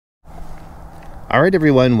Alright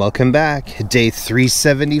everyone, welcome back. Day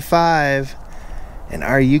 375. And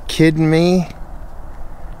are you kidding me?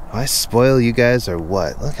 Do I spoil you guys or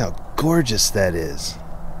what? Look how gorgeous that is.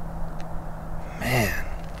 Man.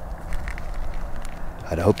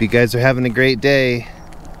 I hope you guys are having a great day.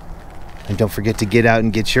 And don't forget to get out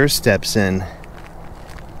and get your steps in.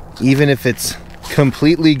 Even if it's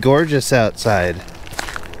completely gorgeous outside.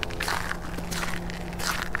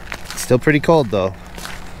 It's still pretty cold though.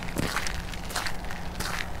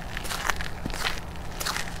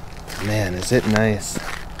 Man, is it nice.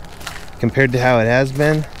 Compared to how it has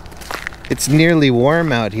been, it's nearly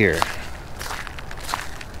warm out here.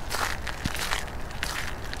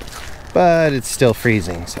 But it's still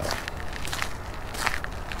freezing, so.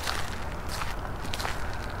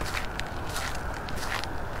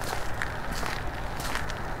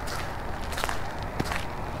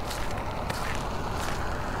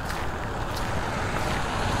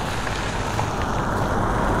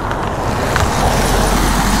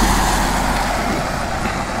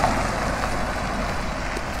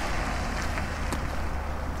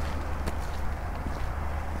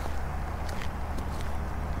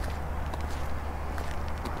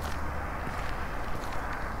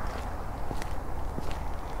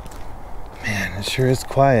 It sure is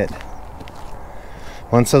quiet.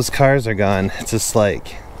 Once those cars are gone, it's just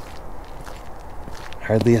like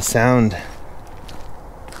hardly a sound.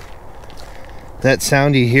 That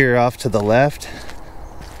sound you hear off to the left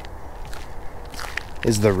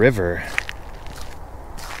is the river.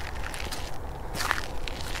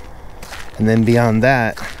 And then beyond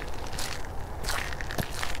that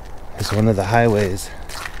is one of the highways.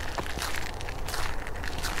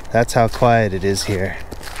 That's how quiet it is here.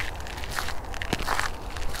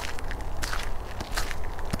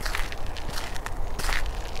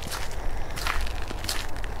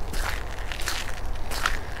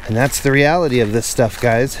 And that's the reality of this stuff,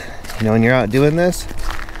 guys. You know, when you're out doing this,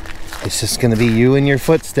 it's just gonna be you and your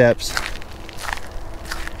footsteps.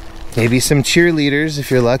 Maybe some cheerleaders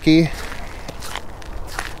if you're lucky.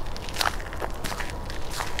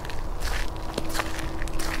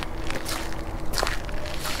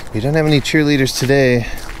 We don't have any cheerleaders today.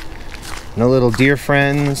 No little deer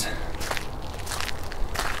friends.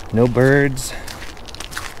 No birds.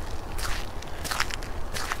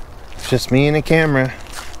 It's just me and a camera.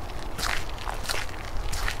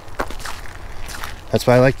 That's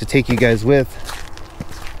why I like to take you guys with,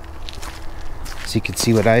 so you can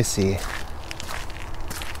see what I see.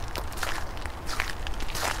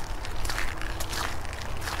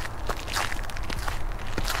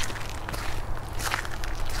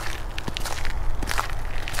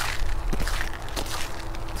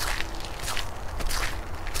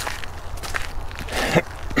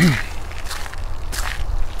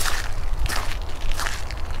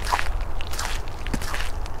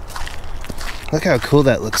 Look how cool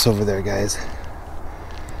that looks over there, guys.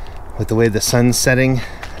 With the way the sun's setting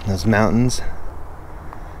and those mountains.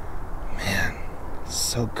 Man,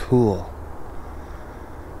 so cool.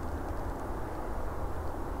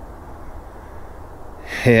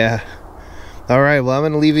 Yeah. Alright, well I'm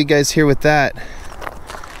going to leave you guys here with that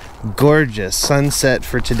gorgeous sunset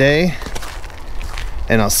for today.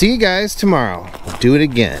 And I'll see you guys tomorrow. We'll do it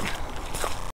again.